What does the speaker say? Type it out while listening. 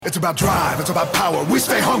It's about drive, it's about power. We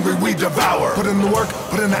stay hungry, we devour. Put in the work,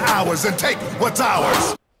 put in the hours, and take what's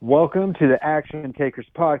ours. Welcome to the Action Takers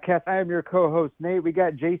Podcast. I am your co-host, Nate. We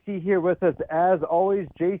got JC here with us as always.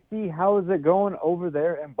 JC, how is it going over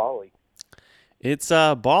there in Bali? It's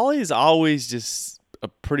Bali's always just a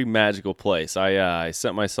pretty magical place. I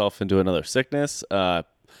sent myself into another sickness,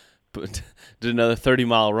 did another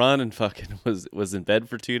 30-mile run, and fucking was in bed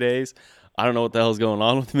for 2 days. I don't know what the hell's going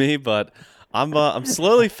on with me, but I'm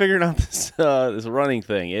slowly figuring out this running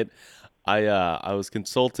thing. I was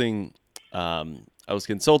consulting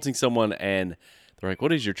someone, and they're like, "What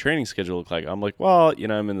does your training schedule look like?" I'm like, "Well,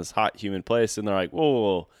 I'm in this hot, humid place," and they're like,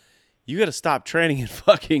 "Whoa. You got to stop training in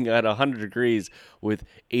fucking at 100 degrees with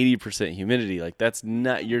 80% humidity. Like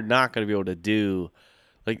you're not going to be able to do,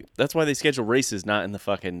 like, that's why they schedule races not in the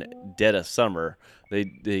fucking dead of summer.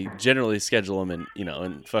 They generally schedule them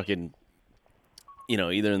in fucking,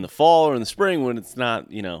 either in the fall or in the spring when it's not,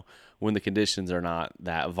 when the conditions are not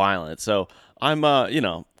that violent. So I'm,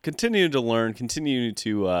 continuing to learn, continuing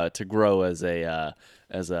to grow as an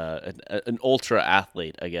ultra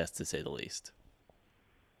athlete, I guess, to say the least.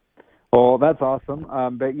 Well, that's awesome.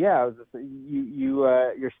 But yeah,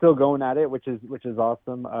 you're still going at it, which is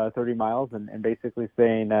awesome. 30 miles and basically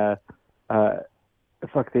saying,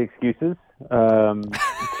 fuck the excuses,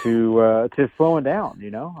 to slowing down.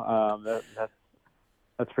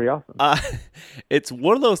 That's pretty awesome. It's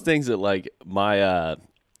one of those things that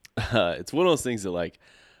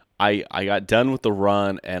I got done with the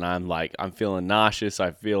run and I'm feeling nauseous.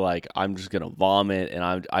 I feel like I'm just going to vomit,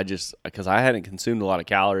 and because I hadn't consumed a lot of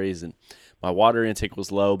calories and my water intake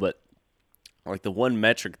was low, but like the one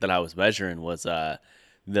metric that I was measuring was the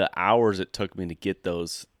hours it took me to get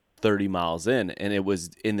those 30 miles in, and it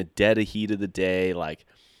was in the dead of heat of the day.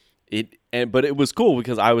 But it was cool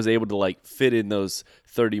because I was able to fit in those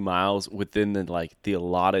 30 miles within the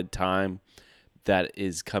allotted time that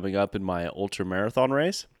is coming up in my ultra marathon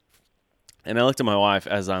race. And I looked at my wife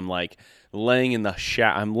as I'm laying in the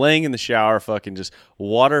shower. I'm laying in the shower, fucking just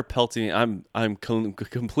water pelting. I'm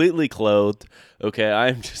completely clothed. Okay,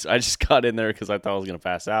 I just got in there because I thought I was gonna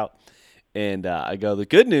pass out. And I go, the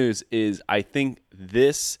good news is I think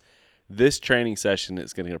this training session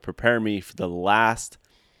is gonna prepare me for the last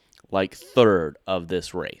third of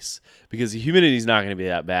this race, because the humidity is not going to be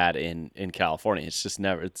that bad in California. It's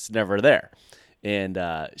never there. And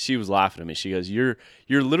she was laughing at me. She goes, you're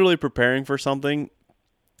literally preparing for something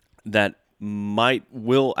that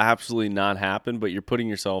will absolutely not happen, but you're putting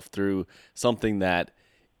yourself through something that,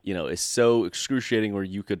 is so excruciating where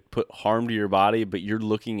you could put harm to your body, but you're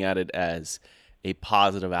looking at it as a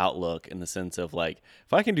positive outlook in the sense of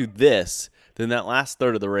if I can do this, then that last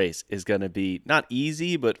third of the race is going to be not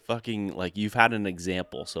easy, but fucking you've had an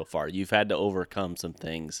example so far. You've had to overcome some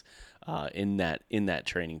things in that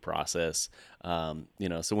training process. So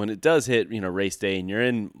when it does hit, race day and you're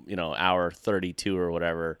in, hour 32 or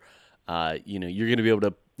whatever, you're going to be able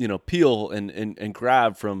to, peel and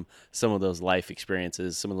grab from some of those life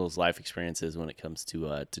experiences when it comes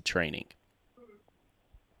to training.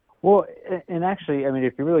 Well, and actually, I mean,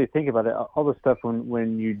 if you really think about it, all the stuff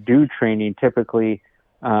when you do training, typically,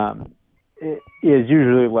 it is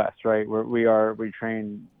usually less, right? We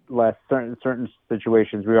train less. Certain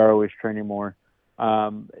situations, we are always training more,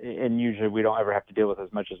 and usually we don't ever have to deal with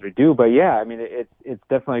as much as we do. But yeah, I mean, it's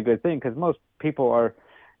definitely a good thing because most people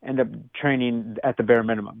end up training at the bare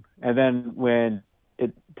minimum, and then when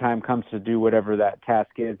time comes to do whatever that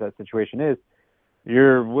task is, that situation is,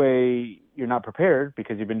 you're not prepared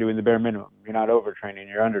because you've been doing the bare minimum. You're not overtraining,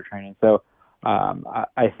 you're undertraining. So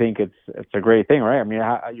I think it's a great thing, right? I mean,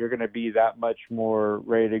 you're going to be that much more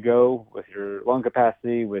ready to go with your lung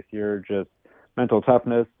capacity, with your just mental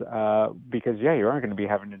toughness, because you aren't going to be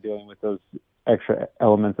having to dealing with those extra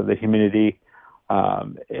elements of the humidity,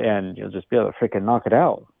 and you'll just be able to freaking knock it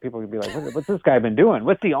out. People will be like, what's this guy been doing?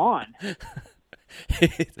 What's he on?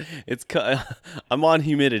 I'm on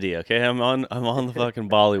humidity, okay? I'm on the fucking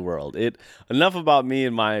Bali world. Enough about me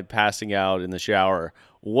and my passing out in the shower.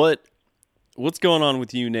 What's going on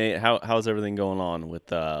with you, Nate? How's everything going on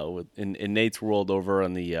with in Nate's world over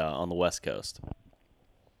on the West Coast?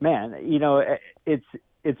 Man,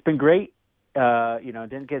 it's been great.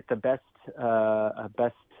 Didn't get the best. I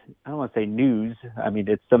don't want to say news. I mean,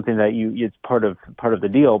 it's something that it's part of the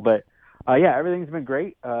deal, but. Everything's been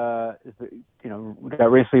great. We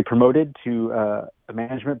got recently promoted to a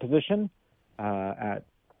management position at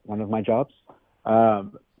one of my jobs,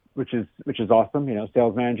 which is awesome.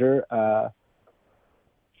 Sales manager,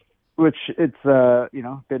 which it's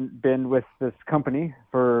been with this company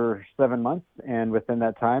for 7 months, and within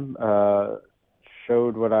that time,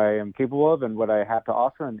 showed what I am capable of and what I have to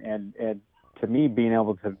offer, and to me, being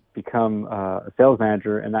able to become a sales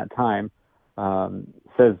manager in that time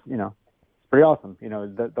says, it's pretty awesome.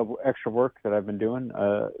 The extra work that I've been doing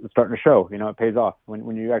is starting to show. It pays off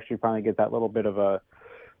when you actually finally get that little bit of a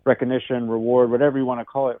recognition, reward, whatever you want to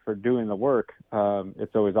call it, for doing the work.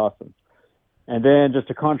 It's always awesome. And then just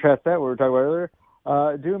to contrast that, what we were talking about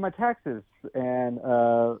earlier, doing my taxes and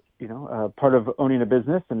part of owning a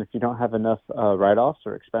business. And if you don't have enough write-offs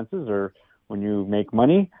or expenses, or when you make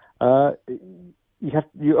money,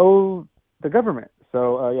 you owe the government.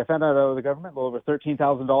 So I found out I owe the government a little over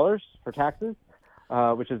 $13,000 for taxes,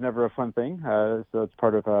 which is never a fun thing. So it's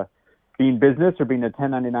part of being business or being a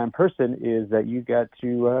 1099 person, is that you got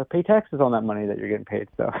to pay taxes on that money that you're getting paid.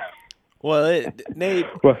 So, well, Nate,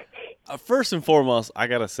 first and foremost, I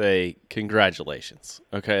gotta say congratulations.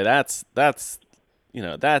 Okay, that's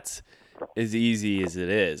as easy as it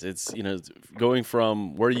is. It's going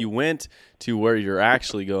from where you went to where you're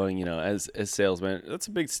actually going. As salesman, that's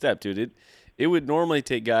a big step, dude. It would normally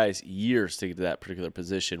take guys years to get to that particular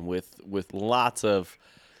position with lots of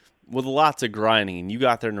grinding, and you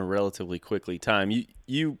got there in a relatively quickly time.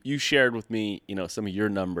 You shared with me, some of your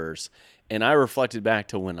numbers, and I reflected back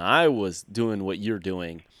to when I was doing what you're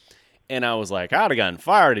doing, and I was like, I'd have gotten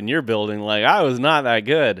fired in your building. Like, I was not that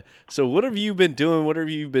good. So what have you been doing? What have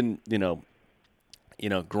you been,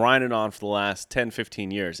 grinding on for the last 10,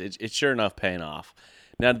 15 years? It's sure enough paying off.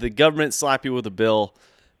 Now, did the government slap you with a bill?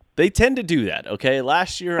 They tend to do that, okay?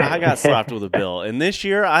 Last year, I got slapped with a bill. And this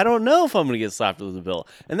year, I don't know if I'm going to get slapped with a bill.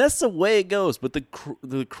 And that's the way it goes. But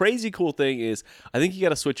the crazy cool thing is, I think you got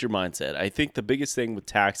to switch your mindset. I think the biggest thing with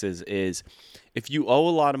taxes is, if you owe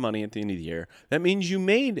a lot of money at the end of the year, that means you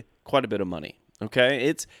made quite a bit of money,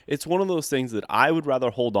 okay? It's one of those things that I would rather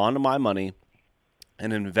hold on to my money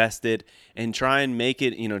and invest it and try and make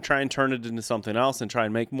it, try and turn it into something else and try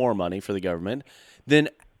and make more money for the government than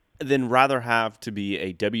rather have to be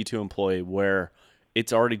a W-2 employee where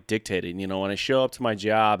it's already dictated. When I show up to my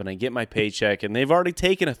job and I get my paycheck and they've already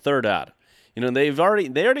taken a third out. They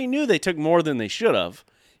already knew they took more than they should have.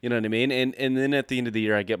 You know what I mean? And then at the end of the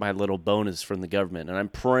year, I get my little bonus from the government, and I'm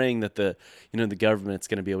praying that the government's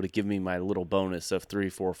going to be able to give me my little bonus of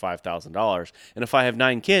 $3,000, $4,000, $5,000. And if I have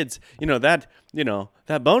 9 kids, that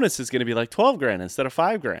bonus is going to be like $12,000 instead of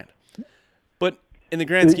 $5,000. But in the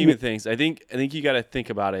grand scheme of things, I think you got to think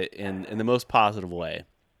about it in the most positive way.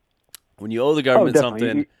 When you owe the government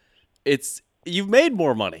something, you've made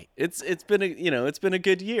more money. It's been a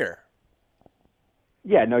good year.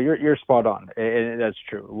 Yeah, no, you're spot on, and that's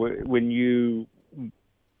true.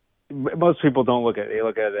 Most people don't look at it; they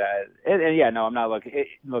look at it as, I'm not looking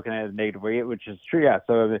at it negatively, which is true. Yeah,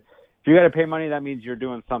 so if you got to pay money, that means you're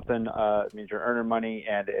doing something. It means you're earning money,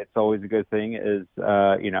 and it's always a good thing.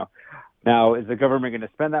 Now, is the government going to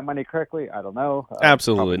spend that money correctly? I don't know.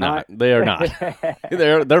 Absolutely not. They are not.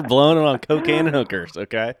 They're blowing it on cocaine and hookers.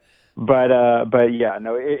 Okay. But yeah,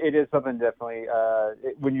 no, it is something definitely.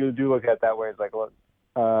 When you do look at it that way, it's like, look,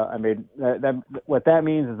 I made that. What that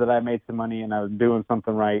means is that I made some money and I was doing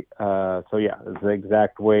something right. So yeah, it's the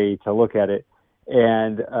exact way to look at it.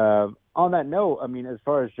 And on that note, I mean, as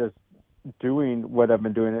far as just doing what I've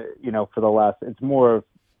been doing, for the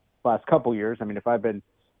last couple years. I mean, if I've been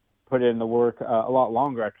put in the work a lot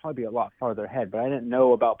longer, I'd probably be a lot farther ahead. But I didn't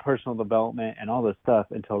know about personal development and all this stuff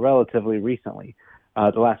until relatively recently,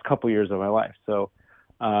 the last couple years of my life. So,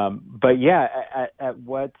 but yeah, at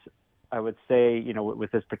what I would say,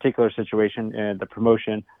 with this particular situation and the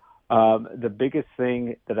promotion, the biggest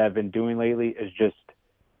thing that I've been doing lately is just,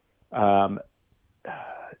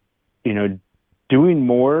 doing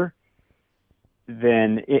more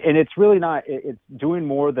than, and it's really not, it's doing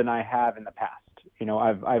more than I have in the past.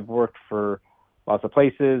 I've worked for lots of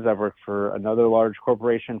places. I've worked for another large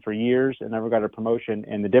corporation for years and never got a promotion.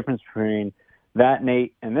 And the difference between that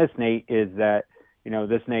Nate and this Nate is that,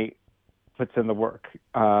 this Nate puts in the work,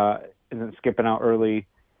 isn't skipping out early,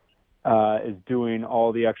 is doing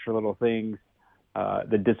all the extra little things,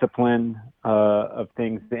 the discipline of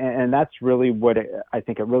things. And that's really what I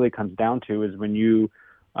think it really comes down to, is when you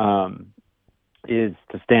is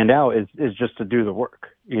to stand out is just to do the work,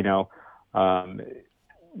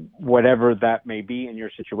 whatever that may be in your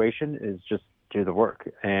situation, is just do the work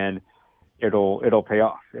and it'll pay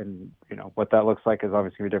off. And, what that looks like is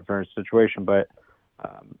obviously a different situation, but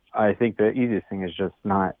I think the easiest thing is just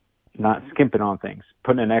not skimping on things,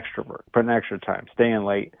 putting in extra work, putting extra time, staying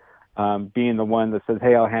late, being the one that says,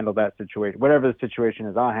 hey, I'll handle that situation. Whatever the situation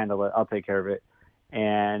is, I'll handle it. I'll take care of it.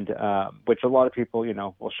 And which a lot of people,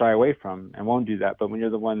 will shy away from and won't do that. But when you're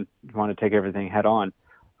the one who want to take everything head on,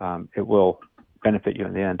 it will benefit you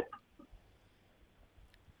in the end.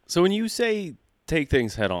 So when you say take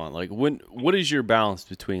things head on, like what is your balance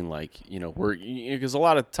between like, work, because a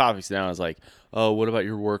lot of topics now is like, oh, what about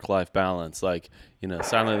your work-life balance? Like,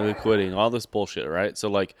 silently quitting, all this bullshit, right? So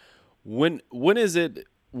like when is it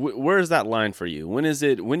where is that line for you? When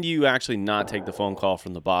do you actually not take the phone call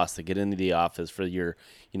from the boss to get into the office for your,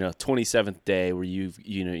 27th day where you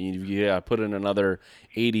got to put in another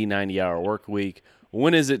 80, 90-hour work week?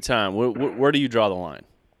 When is it time? Where do you draw the line?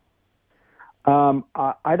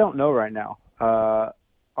 I don't know right now.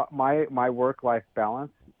 My work-life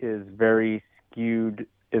balance is very skewed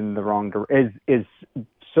in the wrong direction. Is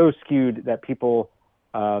so skewed that people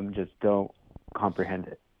just don't comprehend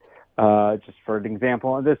it. Just for an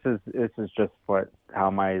example, and this is just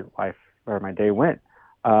how my life or my day went.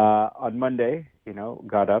 On Monday,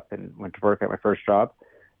 got up and went to work at my first job,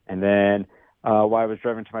 and then while I was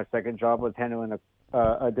driving to my second job, was handling a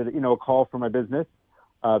call for my business.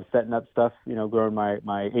 Setting up stuff, growing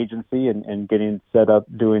my agency and getting set up,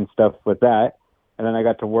 doing stuff with that. And then I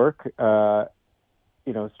got to work,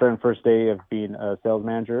 starting first day of being a sales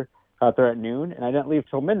manager, got there at noon, and I didn't leave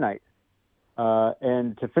till midnight.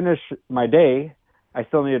 And to finish my day, I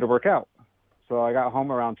still needed to work out. So I got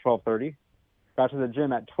home around 12:30, got to the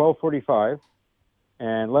gym at 12:45,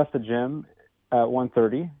 and left the gym at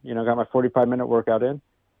 1:30. Got my 45-minute workout in.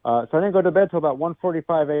 So I didn't go to bed till about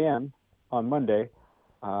 1:45 a.m. on Monday.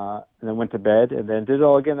 And then went to bed and then did it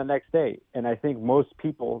all again the next day. And I think most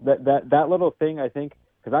people that little thing, I think,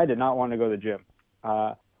 because I did not want to go to the gym.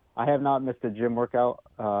 I have not missed a gym workout.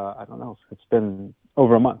 I don't know. It's been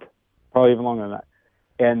over a month, probably even longer than that.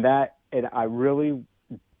 And I really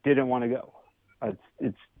didn't want to go.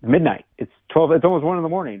 It's midnight. It's 12. It's almost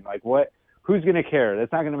 1 a.m. Like what? Who's going to care?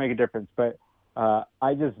 That's not going to make a difference. But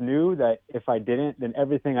I just knew that if I didn't, then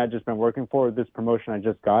everything I'd just been working for, this promotion I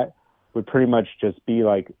just got, would pretty much just be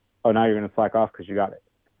like, oh, now you're going to slack off because you got it.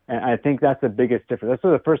 And I think that's the biggest difference. That's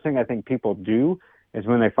the first thing I think people do is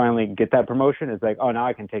when they finally get that promotion, is like, oh, now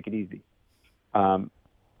I can take it easy.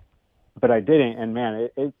 But I didn't. And man,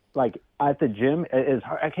 it's like at the gym,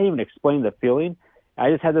 I can't even explain the feeling.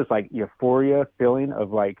 I just had this like euphoria feeling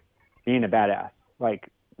of like being a badass. Like,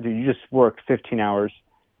 dude, you just worked 15 hours.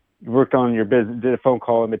 You worked on your business, did a phone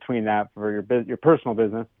call in between that for your personal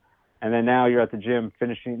business. And then now you're at the gym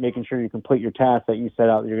making sure you complete your task that you set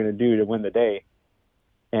out that you're going to do to win the day.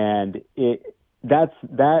 And that's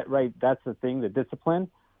the thing, the discipline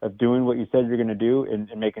of doing what you said you're going to do and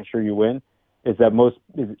making sure you win is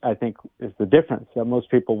I think is the difference. That most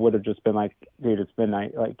people would have just been like, dude, it's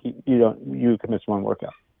midnight. Like you can miss one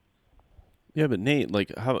workout. Yeah, but Nate,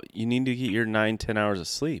 like how you need to get your 9-10 hours of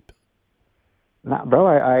sleep. Nah, bro.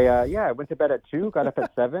 I went to bed at 2, got up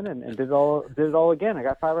at 7, and did it all again. I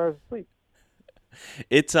got 5 hours of sleep.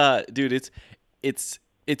 It's dude,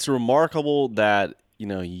 it's remarkable that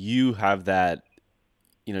you have that.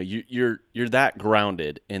 You're that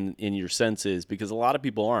grounded in your senses, because a lot of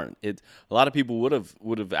people aren't. A lot of people would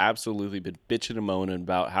have absolutely been bitching and moaning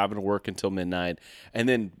about having to work until midnight and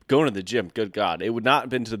then going to the gym. Good God, it would not have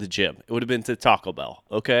been to the gym. It would have been to Taco Bell.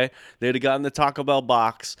 Okay, they'd have gotten the Taco Bell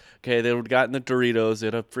box. Okay, they would have gotten the Doritos.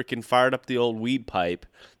 They'd have freaking fired up the old weed pipe.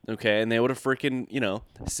 Okay, and they would have freaking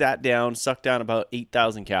sat down, sucked down about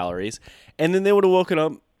 8,000 calories, and then they would have woken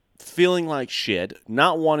up feeling like shit,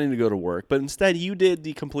 not wanting to go to work, but instead you did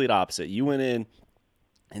the complete opposite. You went in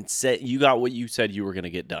and said you got what you said you were going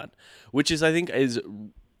to get done, which is, I think, is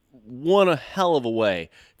one a hell of a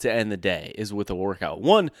way to end the day, is with a workout.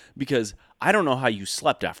 One, because I don't know how you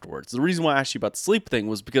slept afterwards. The reason why I asked you about the sleep thing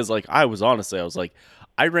was because, like, I was like,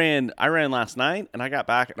 I ran last night and I got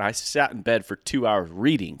back and I sat in bed for 2 hours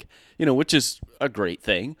reading, which is a great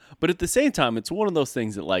thing. But at the same time, it's one of those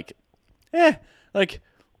things that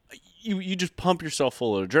you just pump yourself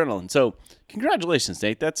full of adrenaline. So congratulations,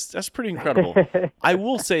 Nate. That's pretty incredible. I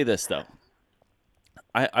will say this, though.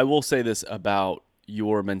 I will say this about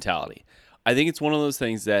your mentality. I think it's one of those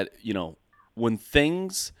things that, when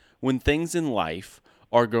things in life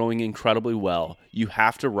are going incredibly well, you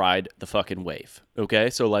have to ride the fucking wave. Okay?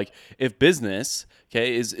 So like if business,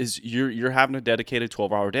 okay, is you're having a dedicated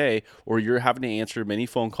 12-hour day, or you're having to answer many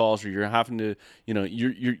phone calls, or you're having to,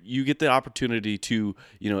 you get the opportunity to,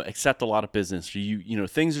 accept a lot of business.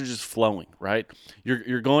 Things are just flowing, right?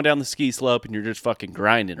 You're going down the ski slope and you're just fucking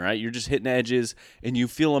grinding, right? You're just hitting edges and you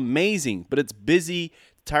feel amazing, but it's busy,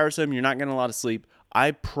 tiresome, you're not getting a lot of sleep.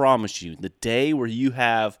 I promise you, the day where you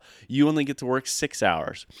only get to work 6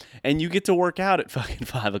 hours and you get to work out at fucking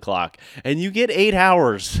 5 o'clock and you get 8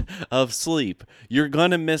 hours of sleep, you're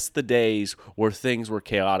going to miss the days where things were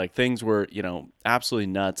chaotic, things were, absolutely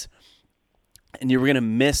nuts. and you're going to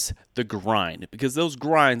miss the grind, because those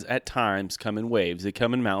grinds at times come in waves. They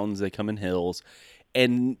come in mountains, they come in hills.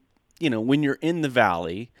 And, when you're in the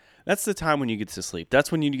valley, that's the time when you get to sleep.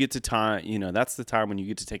 That's when you get to time, that's the time when you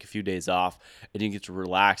get to take a few days off and you get to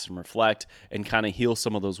relax and reflect and kind of heal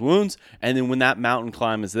some of those wounds. And then when that mountain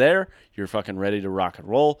climb is there, you're fucking ready to rock and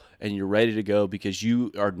roll and you're ready to go, because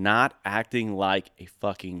you are not acting like a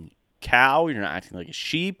fucking cow. You're not acting like a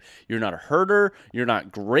sheep. You're not a herder. You're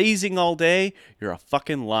not grazing all day. You're a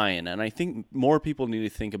fucking lion. And I think more people need to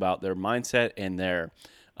think about their mindset and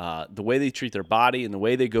the way they treat their body and the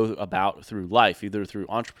way they go about through life, either through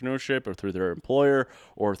entrepreneurship or through their employer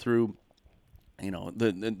or through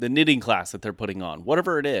the knitting class that they're putting on,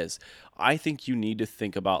 whatever it is. I think you need to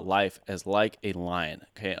think about life as like a lion.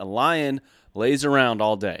 Okay, a lion lays around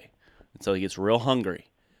all day until he gets real hungry.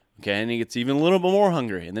 Okay, and he gets even a little bit more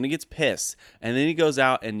hungry, and then he gets pissed, and then he goes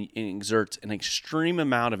out and exerts an extreme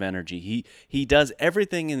amount of energy. He does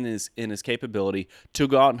everything in his capability to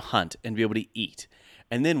go out and hunt and be able to eat.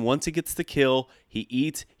 And then once he gets the kill, he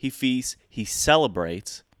eats, he feasts, he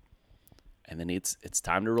celebrates, and then it's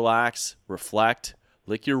time to relax, reflect,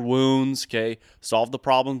 lick your wounds, okay? Solve the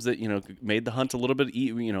problems that, made the hunt a little bit,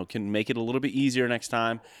 can make it a little bit easier next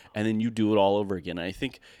time, and then you do it all over again. And I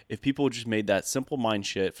think if people just made that simple mind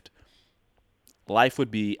shift, life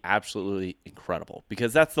would be absolutely incredible,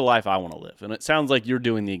 because that's the life I want to live. And it sounds like you're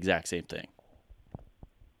doing the exact same thing.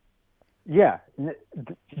 Yeah,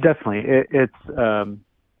 definitely.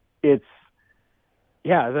 There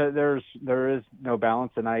is no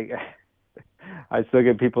balance, and I still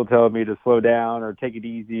get people telling me to slow down or take it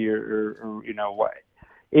easy or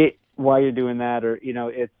why you're doing that, or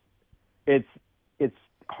it's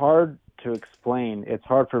hard to explain. It's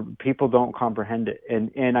hard for people, don't comprehend it,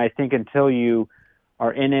 and I think until you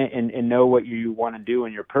are in it and know what you want to do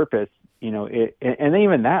and your purpose, and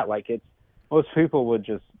even that, like, it's, most people would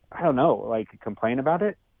just, I don't know, like, complain about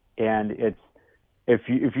it. And it's, if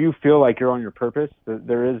you feel like you're on your purpose,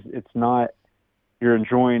 it's not, you're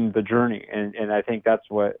enjoying the journey. And I think that's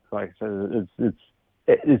what, like I said,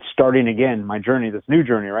 it's starting again, my journey, this new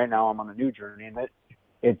journey. Right now I'm on a new journey, and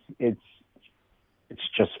it's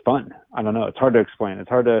just fun. I don't know. It's hard to explain. It's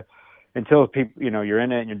hard to, until people, you're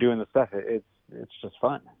in it and you're doing the stuff. It's just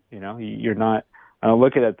fun. You're not, I don't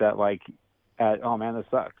look at it that like, oh man, this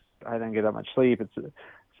sucks. I didn't get that much sleep. It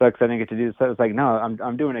sucks. I didn't get to do this. It's like, no,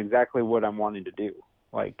 I'm doing exactly what I'm wanting to do.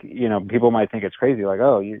 Like, people might think it's crazy. Like,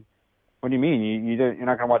 oh, what do you mean? You're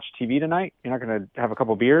not going to watch TV tonight? You're not going to have a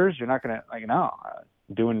couple beers? You're not going to, like, no,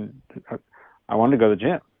 I want to go to the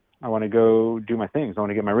gym. I want to go do my things. I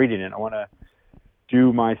want to get my reading in. I want to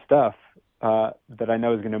do my stuff that I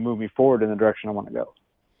know is going to move me forward in the direction I want to go.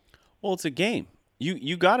 Well, it's a game.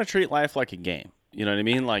 You got to treat life like a game. You know what I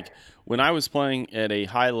mean? Like, when I was playing at a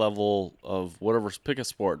high level of whatever, pick a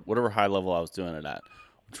sport, whatever high level I was doing it at,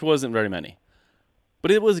 which wasn't very many.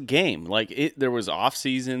 But it was a game. Like, there was off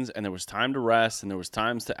seasons, and there was time to rest, and there was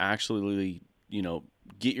times to actually,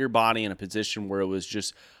 get your body in a position where it was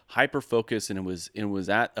just hyper focused, and it was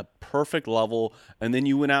at a perfect level. And then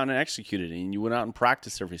you went out and executed it, and you went out and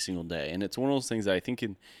practiced every single day. And it's one of those things that I think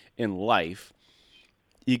in life,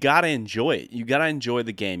 you got to enjoy it. You got to enjoy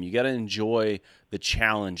the game. You got to enjoy the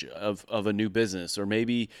challenge of a new business, or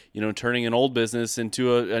maybe, turning an old business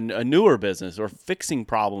into a newer business, or fixing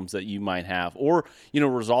problems that you might have, or,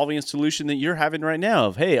 resolving a solution that you're having right now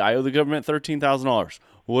of, hey, I owe the government $13,000.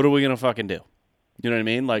 What are we going to fucking do? You know what I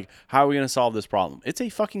mean? Like, how are we going to solve this problem? It's a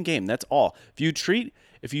fucking game. That's all. If you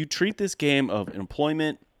treat this game of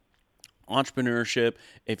employment, entrepreneurship,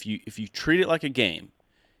 if you treat it like a game,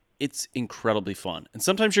 it's incredibly fun. And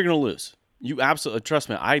sometimes you're going to lose. You absolutely, trust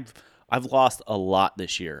me, I've lost a lot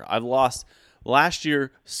this year. Last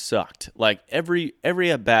year sucked. Like, every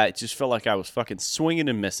at bat, it just felt like I was fucking swinging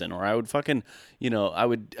and missing, or I would fucking, I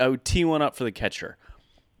would tee one up for the catcher.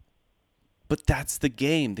 But that's the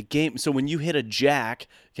game. The game. So when you hit a jack,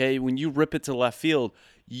 okay, when you rip it to left field,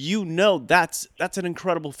 that's an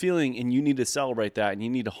incredible feeling, and you need to celebrate that, and you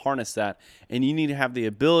need to harness that, and you need to have the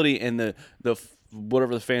ability and the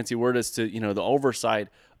whatever the fancy word is to, the oversight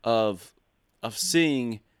of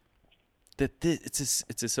seeing that it's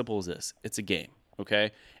as simple as this. It's a game,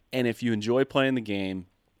 okay? And if you enjoy playing the game,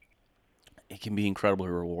 it can be incredibly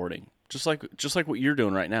rewarding. Just like what you're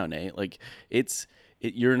doing right now, Nate. Like,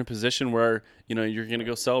 you're in a position where, you're going to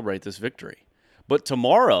go celebrate this victory. But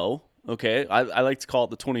tomorrow, okay, I like to call it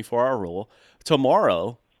the 24-hour rule.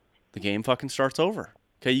 Tomorrow, the game fucking starts over.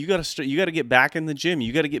 Okay, you got to get back in the gym.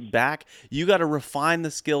 You got to get back. You got to refine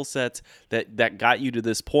the skill sets that got you to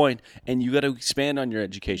this point, and you got to expand on your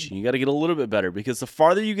education. You got to get a little bit better, because the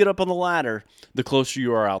farther you get up on the ladder, the closer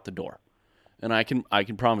you are out the door. and I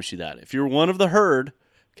can promise you that. If you're one of the herd,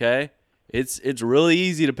 okay, it's really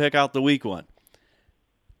easy to pick out the weak one.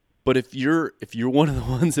 But if you're one of the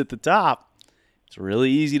ones at the top, it's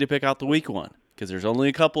really easy to pick out the weak one because there's only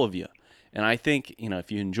a couple of you. And I think,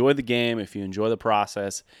 if you enjoy the game, if you enjoy the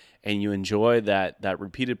process, and you enjoy that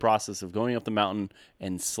repeated process of going up the mountain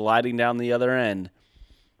and sliding down the other end,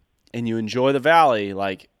 and you enjoy the valley,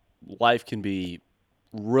 like, life can be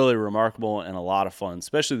really remarkable and a lot of fun,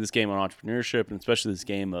 especially this game on entrepreneurship and especially this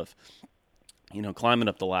game of, climbing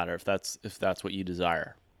up the ladder if that's what you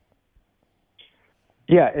desire.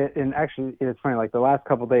 Yeah, and actually, it's funny. Like the last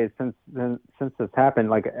couple of days since this happened,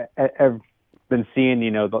 like I've been seeing,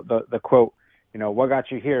 the quote, what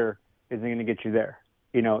got you here isn't going to get you there,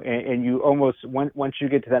 and you almost once you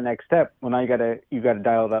get to that next step, well, now you gotta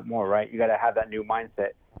dial it up more, right? You gotta have that new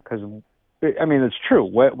mindset because, I mean, it's true.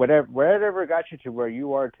 Whatever got you to where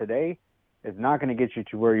you are today is not going to get you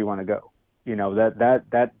to where you want to go.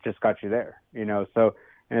 That just got you there. So,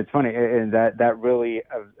 and it's funny, and that really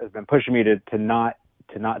has been pushing me to not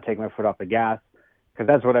take my foot off the gas, because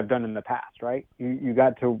that's what I've done in the past, right? You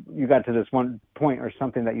got to this one point or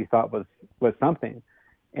something that you thought was something,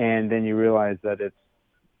 and then you realize that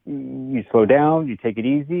you slow down, you take it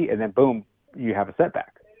easy, and then boom, you have a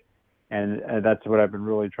setback. And that's what I've been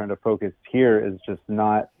really trying to focus here, is just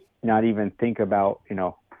not even think about,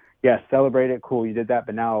 celebrate it, cool, you did that,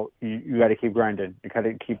 but now you got to keep grinding, you got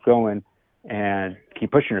to keep going and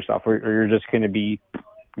keep pushing yourself, or you're just going to be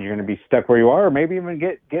stuck where you are, or maybe even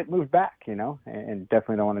get moved back, and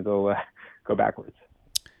definitely don't want to go backwards.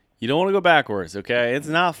 You don't want to go backwards, okay? It's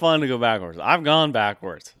not fun to go backwards. I've gone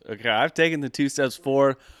backwards, okay? I've taken the 2 steps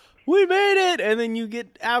forward. We made it! And then you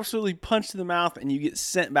get absolutely punched in the mouth and you get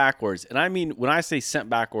sent backwards. And I mean, when I say sent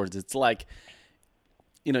backwards, it's like,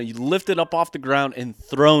 you lift it up off the ground and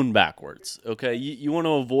thrown backwards, okay? You want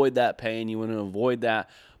to avoid that pain. You want to avoid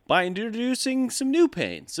that by introducing some new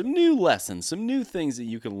pain, some new lessons, some new things that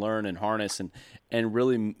you can learn and harness and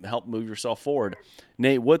really help move yourself forward.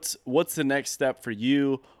 Nate, what's the next step for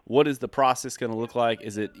you? What is the process going to look like?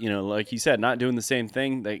 Is it, like you said, not doing the same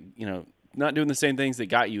thing that, not doing the same things that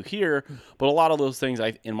got you here, but a lot of those things,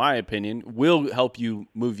 in my opinion, will help you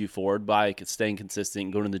move you forward by staying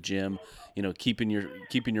consistent, going to the gym, keeping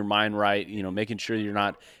your mind right, making sure you're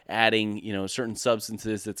not adding, certain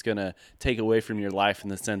substances that's going to take away from your life in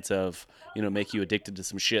the sense of, make you addicted to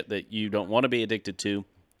some shit that you don't want to be addicted to.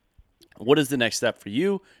 What is the next step for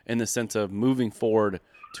you in the sense of moving forward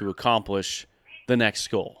to accomplish the next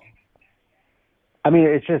goal? I mean,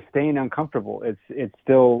 it's just staying uncomfortable. It's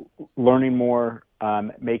still learning more,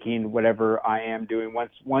 making whatever I am doing.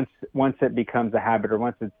 Once it becomes a habit, or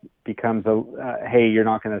once it becomes hey, you're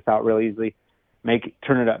knocking this out really easily,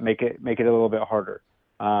 turn it up, make it a little bit harder.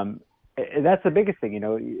 That's the biggest thing,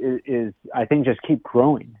 is I think just keep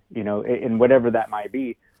growing, in whatever that might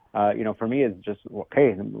be. For me, it's just,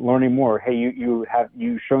 okay, learning more. Hey,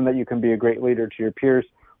 you've shown that you can be a great leader to your peers.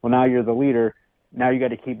 Well, now you're the leader. Now you got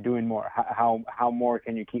to keep doing more. How more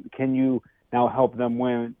can you keep? Can you now help them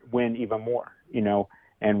win even more?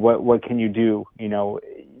 And what can you do?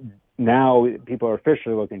 Now people are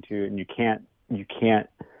officially looking to you, and you can't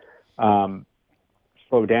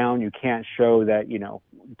slow down. You can't show that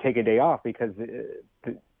take a day off, because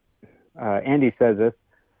Andy says this,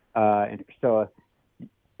 and Priscilla,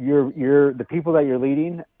 you're the people that you're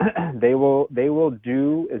leading. they will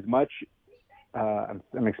do as much.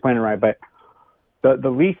 I'm explaining right, but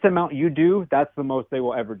the least amount you do, that's the most they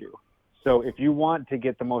will ever do. So if you want to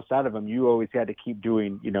get the most out of them, you always got to keep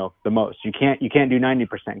doing, the most. You can't do 90%.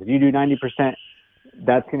 If you do 90%,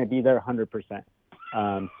 that's going to be there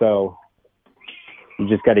 100%. So you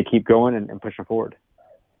just got to keep going and pushing forward.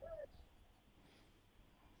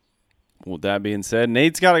 With that being said,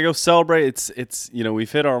 Nate's got to go celebrate. It's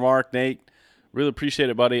we've hit our mark, Nate. Really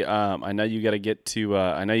appreciate it, buddy. I know you got to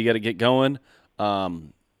get going.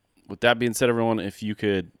 With that being said, everyone, if you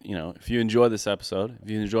could, if you enjoy this episode, if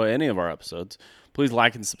you enjoy any of our episodes, please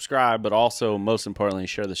like and subscribe, but also, most importantly,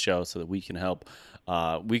 share the show so that we can help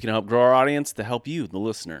grow our audience, to help you, the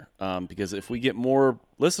listener. Because if we get more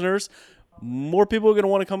listeners, more people are going to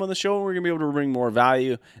want to come on the show, and we're going to be able to bring more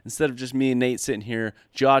value instead of just me and Nate sitting here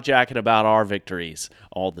jaw-jacking about our victories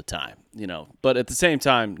all the time, But at the same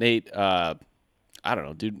time, Nate, I don't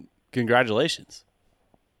know, dude, congratulations.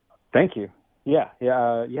 Thank you. Yeah.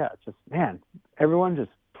 Just, man, everyone,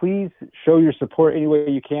 just please show your support any way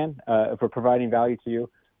you can. If we're providing value to you,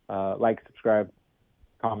 like, subscribe,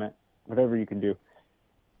 comment, whatever you can do.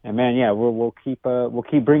 And man, yeah, we'll keep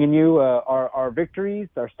bringing you our victories,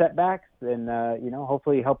 our setbacks, and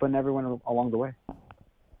hopefully helping everyone along the way.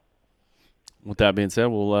 With that being said,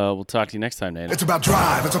 we'll talk to you next time, Nate. It's about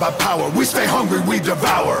drive, it's about power. We stay hungry, we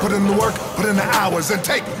devour. Put in the work, put in the hours, and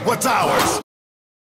take what's ours.